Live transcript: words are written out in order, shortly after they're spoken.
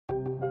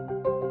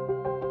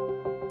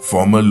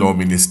Former Law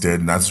Minister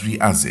Nazri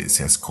Aziz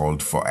has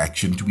called for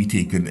action to be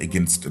taken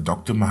against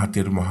Dr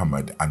Mahathir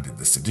Mohamad under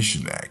the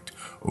Sedition Act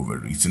over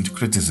recent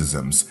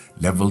criticisms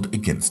levelled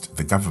against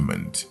the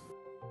government.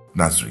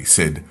 Nazri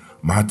said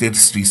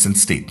Mahathir's recent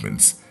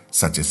statements,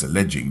 such as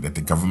alleging that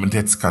the government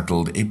had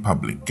scuttled a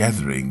public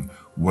gathering,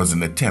 was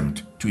an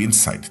attempt to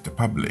incite the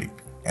public,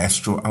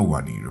 Astro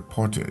Awani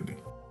reported.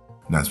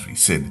 Nazri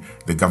said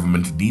the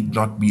government need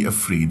not be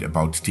afraid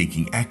about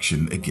taking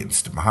action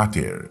against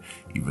Mahathir,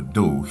 even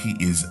though he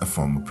is a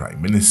former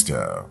Prime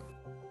Minister.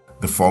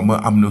 The former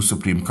UMNO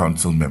Supreme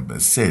Council member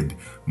said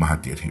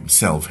Mahathir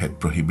himself had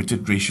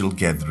prohibited racial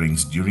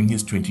gatherings during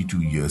his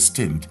 22-year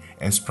stint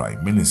as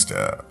Prime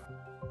Minister.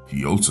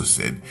 He also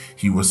said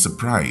he was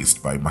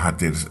surprised by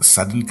Mahathir's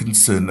sudden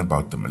concern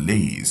about the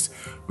Malays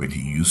when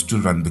he used to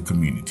run the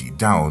community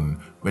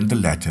down when the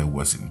latter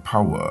was in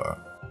power.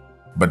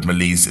 But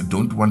Malays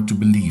don't want to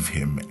believe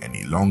him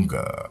any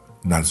longer,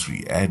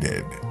 Nazri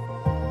added.